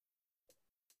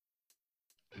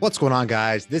What's going on,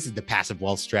 guys? This is the Passive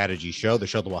Wealth Strategy Show, the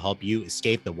show that will help you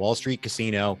escape the Wall Street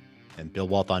casino and build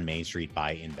wealth on Main Street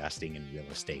by investing in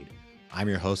real estate. I'm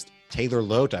your host, Taylor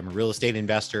Loht. I'm a real estate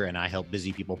investor, and I help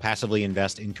busy people passively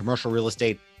invest in commercial real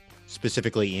estate,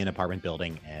 specifically in apartment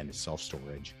building and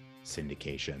self-storage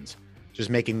syndications.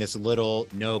 Just making this little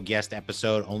no guest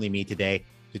episode, only me today,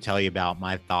 to tell you about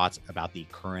my thoughts about the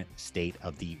current state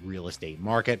of the real estate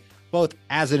market, both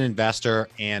as an investor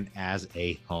and as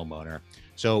a homeowner.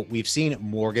 So we've seen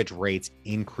mortgage rates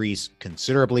increase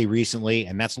considerably recently,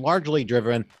 and that's largely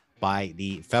driven by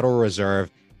the Federal Reserve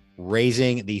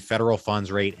raising the federal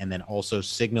funds rate and then also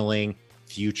signaling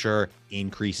future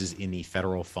increases in the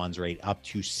federal funds rate, up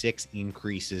to 6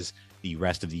 increases the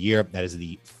rest of the year. That is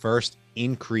the first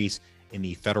increase in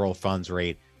the federal funds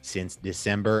rate since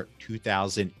December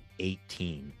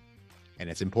 2018. And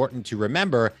it's important to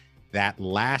remember that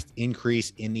last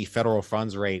increase in the federal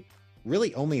funds rate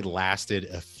really only lasted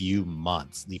a few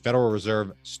months. The Federal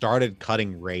Reserve started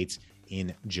cutting rates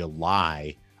in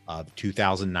July of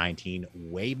 2019,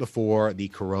 way before the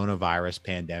coronavirus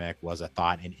pandemic was a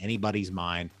thought in anybody's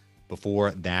mind. Before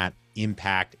that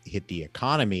impact hit the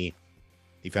economy,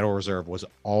 the Federal Reserve was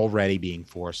already being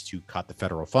forced to cut the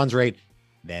federal funds rate.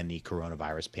 Then the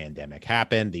coronavirus pandemic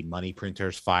happened. The money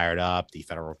printers fired up. The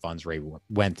federal funds rate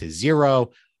went to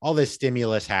zero. All this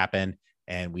stimulus happened,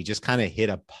 and we just kind of hit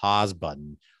a pause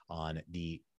button on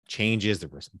the changes, the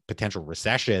potential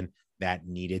recession that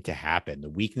needed to happen. The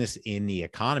weakness in the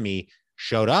economy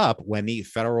showed up when the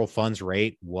federal funds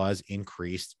rate was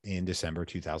increased in December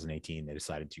 2018. They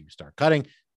decided to start cutting.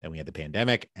 Then we had the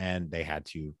pandemic, and they had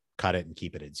to cut it and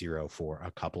keep it at zero for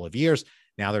a couple of years.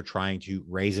 Now they're trying to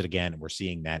raise it again. We're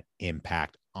seeing that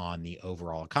impact on the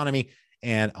overall economy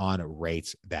and on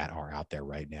rates that are out there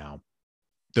right now.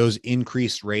 Those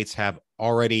increased rates have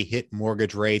already hit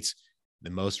mortgage rates. The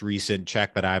most recent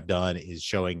check that I've done is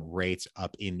showing rates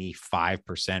up in the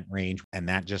 5% range, and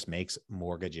that just makes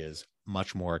mortgages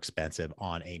much more expensive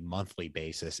on a monthly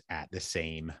basis at the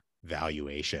same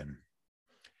valuation.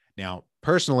 Now,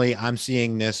 personally, I'm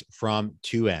seeing this from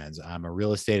two ends. I'm a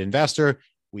real estate investor.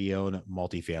 We own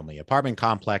multifamily apartment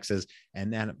complexes,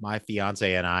 and then my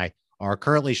fiance and I are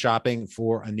currently shopping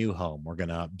for a new home. We're going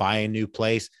to buy a new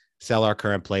place, sell our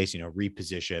current place,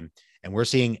 reposition. And we're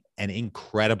seeing an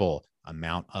incredible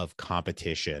amount of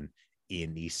competition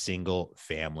in the single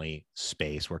family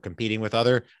space. We're competing with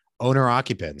other owner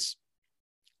occupants.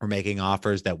 We're making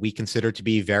offers that we consider to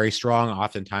be very strong,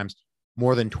 oftentimes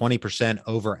more than 20%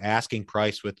 over asking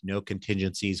price with no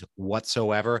contingencies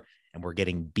whatsoever. And we're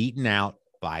getting beaten out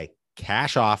by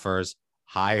cash offers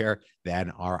higher than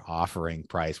our offering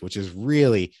price, which is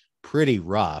really pretty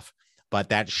rough. But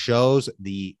that shows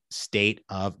the state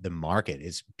of the market.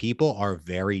 Is people are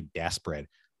very desperate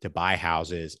to buy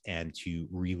houses and to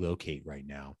relocate right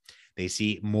now. They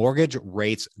see mortgage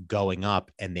rates going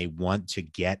up and they want to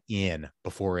get in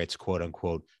before it's quote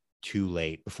unquote too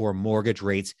late, before mortgage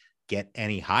rates get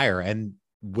any higher. And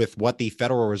with what the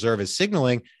Federal Reserve is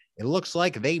signaling, it looks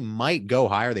like they might go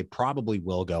higher. They probably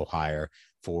will go higher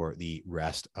for the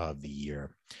rest of the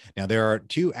year. Now, there are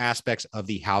two aspects of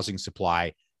the housing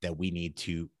supply that we need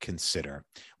to consider.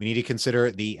 We need to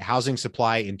consider the housing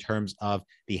supply in terms of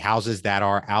the houses that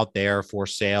are out there for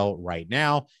sale right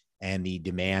now and the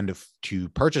demand to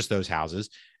purchase those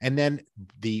houses, and then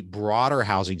the broader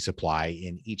housing supply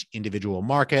in each individual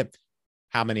market.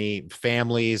 How many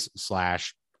families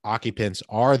 / occupants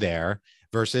are there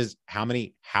versus how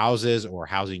many houses or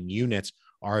housing units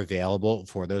are available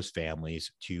for those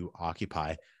families to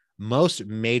occupy. Most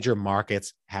major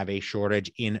markets have a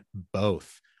shortage in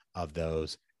both of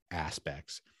those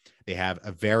aspects. They have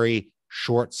a very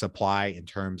short supply in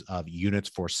terms of units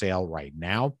for sale right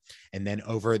now. And then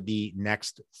over the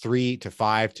next 3 to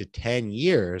 5 to 10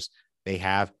 years, they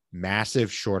have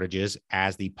massive shortages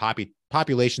as the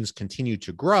populations continue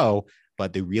to grow,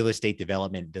 but the real estate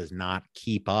development does not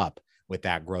keep up with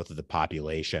that growth of the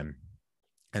population.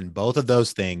 And both of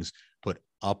those things put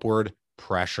upward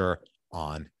pressure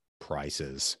on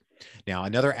prices. Now,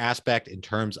 another aspect in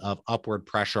terms of upward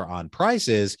pressure on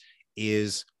prices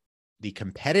is the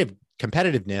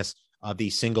competitiveness of the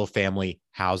single family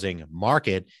housing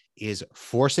market is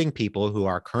forcing people who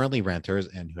are currently renters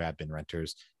and who have been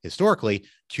renters historically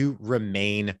to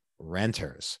remain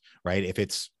renters, right? If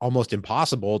it's almost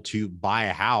impossible to buy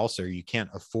a house, or you can't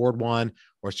afford one,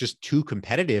 or it's just too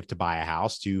competitive to buy a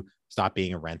house to stop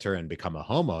being a renter and become a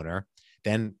homeowner,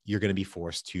 then you're going to be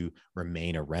forced to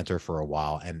remain a renter for a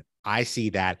while. And I see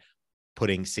that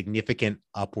putting significant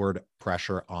upward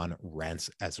pressure on rents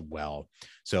as well.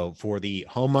 So for the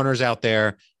homeowners out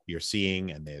there you're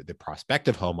seeing, and the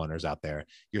prospective homeowners out there,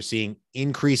 you're seeing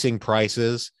increasing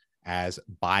prices as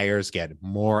buyers get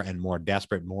more and more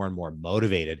desperate, more and more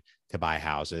motivated to buy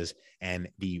houses. And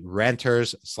the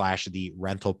renters / the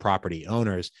rental property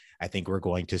owners, I think we're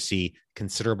going to see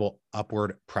considerable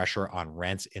upward pressure on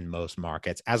rents in most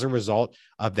markets as a result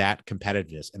of that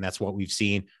competitiveness. And that's what we've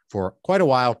seen for quite a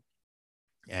while.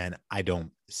 And I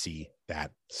don't see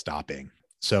that stopping.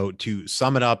 So to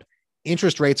sum it up,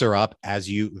 interest rates are up, as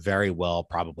you very well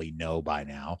probably know by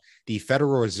now. The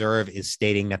Federal Reserve is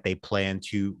stating that they plan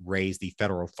to raise the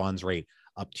federal funds rate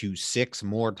up to 6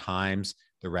 more times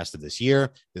the rest of this year.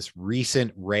 This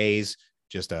recent raise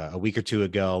just a week or two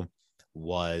ago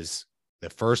was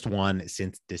the first one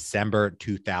since December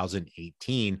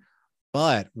 2018.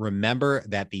 But remember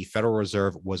that the Federal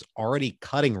Reserve was already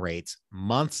cutting rates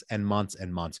months and months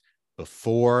and months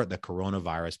before the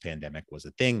coronavirus pandemic was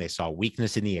a thing. They saw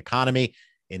weakness in the economy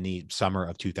in the summer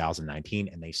of 2019,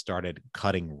 and they started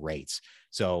cutting rates.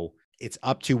 So it's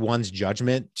up to one's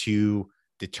judgment to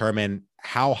determine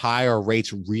how high are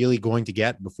rates really going to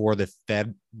get before the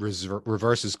Fed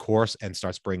reverses course and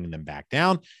starts bringing them back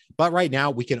down. But right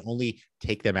now, we can only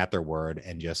take them at their word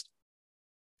and just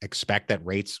expect that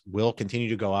rates will continue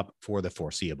to go up for the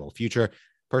foreseeable future.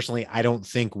 Personally, I don't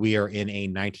think we are in a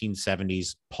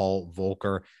 1970s Paul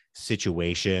Volcker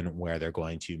situation where they're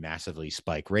going to massively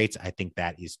spike rates. I think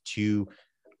that is too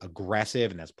aggressive,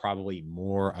 and that's probably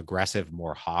more aggressive,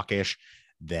 more hawkish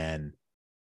than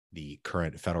the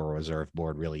current Federal Reserve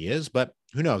Board really is. But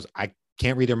who knows? I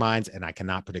can't read their minds, and I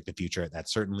cannot predict the future. That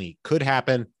certainly could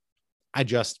happen. I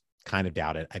just kind of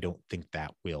doubt it. I don't think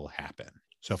that will happen.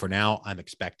 So for now, I'm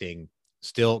expecting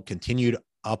still continued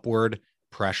upward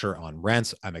pressure on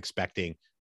rents. I'm expecting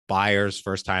buyers,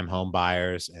 first-time home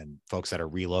buyers, and folks that are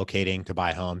relocating to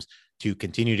buy homes to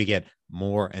continue to get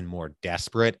more and more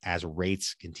desperate as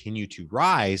rates continue to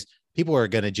rise. People are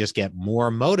going to just get more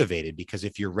motivated, because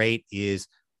if your rate is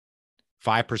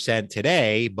 5%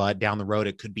 today, but down the road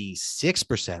it could be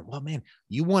 6%. Well, man,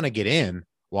 you want to get in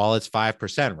while it's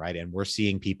 5%, right? And we're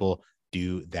seeing people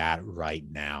do that right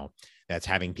now. That's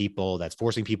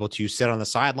forcing people to sit on the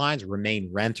sidelines, remain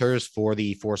renters for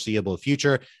the foreseeable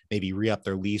future, maybe re-up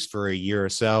their lease for a year or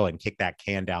so and kick that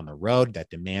can down the road. That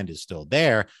demand is still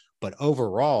there. But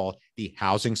overall, the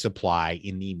housing supply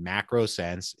in the macro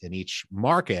sense in each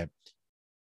market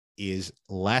is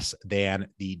less than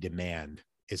the demand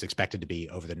is expected to be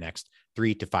over the next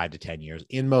 3 to 5 to 10 years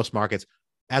in most markets.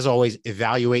 As always,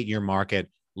 evaluate your market,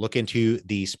 look into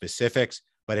the specifics.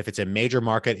 But if it's a major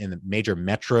market in the major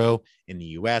metro in the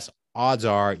US, odds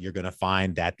are you're going to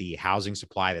find that the housing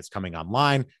supply that's coming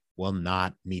online will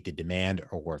not meet the demand,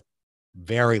 or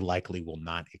very likely will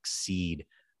not exceed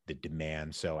the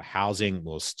demand. So housing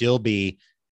will still be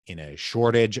in a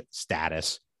shortage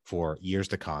status for years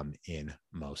to come in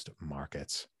most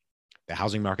markets. The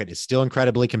housing market is still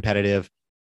incredibly competitive.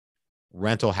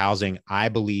 Rental housing, I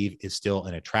believe, is still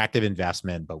an attractive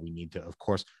investment, but we need to, of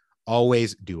course,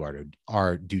 always do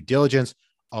our due diligence,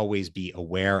 always be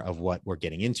aware of what we're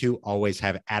getting into, always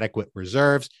have adequate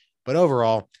reserves. But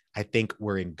overall, I think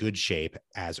we're in good shape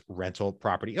as rental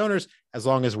property owners, as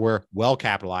long as we're well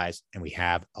capitalized and we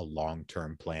have a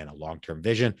long-term plan, a long-term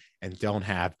vision, and don't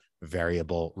have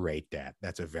variable rate debt.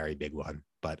 That's a very big one,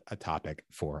 but a topic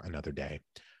for another day.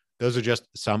 Those are just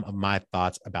some of my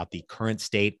thoughts about the current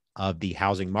state of the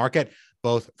housing market,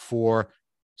 both for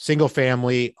single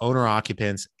family owner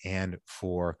occupants and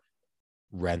for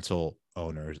rental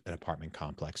owners and apartment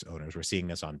complex owners. We're seeing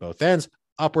this on both ends: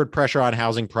 upward pressure on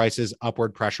housing prices,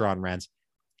 upward pressure on rents.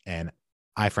 And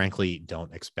I frankly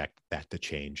don't expect that to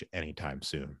change anytime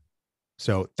soon.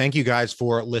 So thank you guys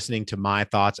for listening to my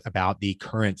thoughts about the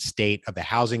current state of the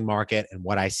housing market and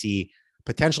what I see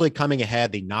potentially coming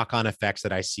ahead, the knock-on effects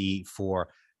that I see for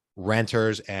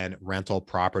renters and rental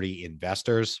property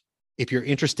investors. If you're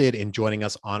interested in joining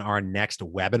us on our next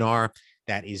webinar,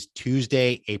 that is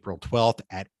Tuesday, April 12th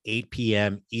at 8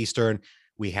 p.m. Eastern.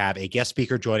 We have a guest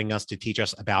speaker joining us to teach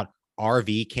us about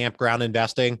RV campground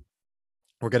investing.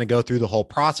 We're going to go through the whole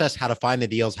process, how to find the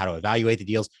deals, how to evaluate the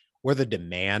deals, where the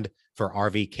demand for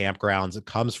RV campgrounds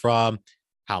comes from,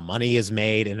 how money is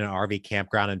made in an RV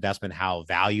campground investment, how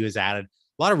value is added.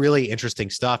 A lot of really interesting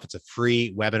stuff. It's a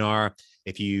free webinar.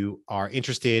 If you are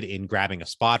interested in grabbing a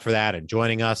spot for that and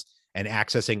joining us and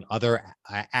accessing other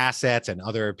assets and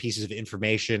other pieces of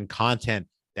information, content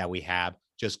that we have,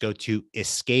 just go to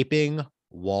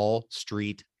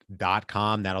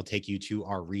escapingwallstreet.com. That'll take you to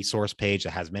our resource page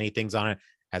that has many things on it,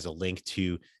 has a link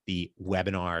to the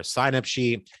webinar sign-up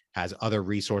sheet, has other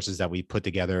resources that we put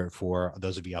together for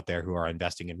those of you out there who are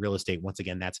investing in real estate. Once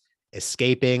again, that's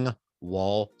escapingwallstreet.com.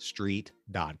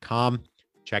 escapingwallstreet.com.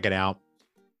 Check it out.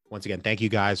 Once again, thank you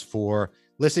guys for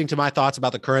listening to my thoughts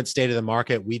about the current state of the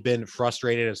market. We've been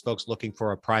frustrated as folks looking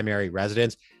for a primary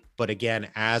residence. But again,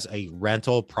 as a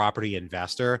rental property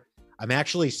investor, I'm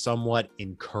actually somewhat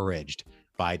encouraged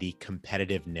by the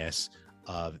competitiveness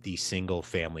of the single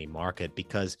family market,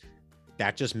 because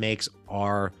that just makes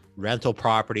our rental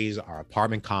properties, our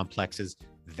apartment complexes,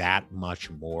 that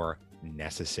much more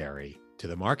necessary to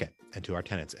the market and to our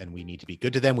tenants. And we need to be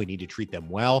good to them. We need to treat them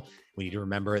well. We need to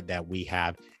remember that we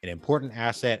have an important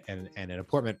asset and an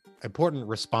important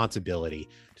responsibility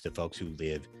to the folks who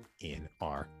live in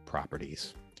our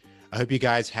properties. I hope you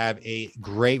guys have a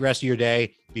great rest of your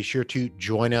day. Be sure to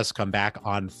join us. Come back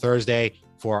on Thursday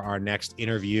for our next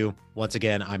interview. Once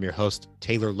again, I'm your host,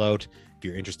 Taylor Loht. If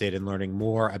you're interested in learning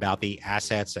more about the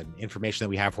assets and information that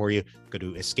we have for you, go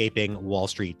to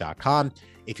escapingwallstreet.com.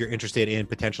 If you're interested in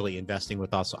potentially investing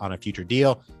with us on a future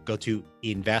deal, go to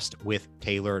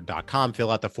investwithtaylor.com.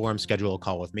 Fill out the form, schedule a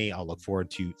call with me. I'll look forward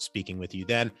to speaking with you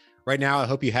then. Right now, I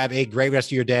hope you have a great rest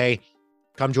of your day.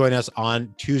 Come join us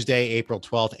on Tuesday, April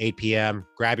 12th, 8 p.m.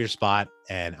 Grab your spot,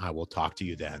 and I will talk to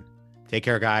you then. Take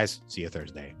care, guys. See you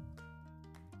Thursday.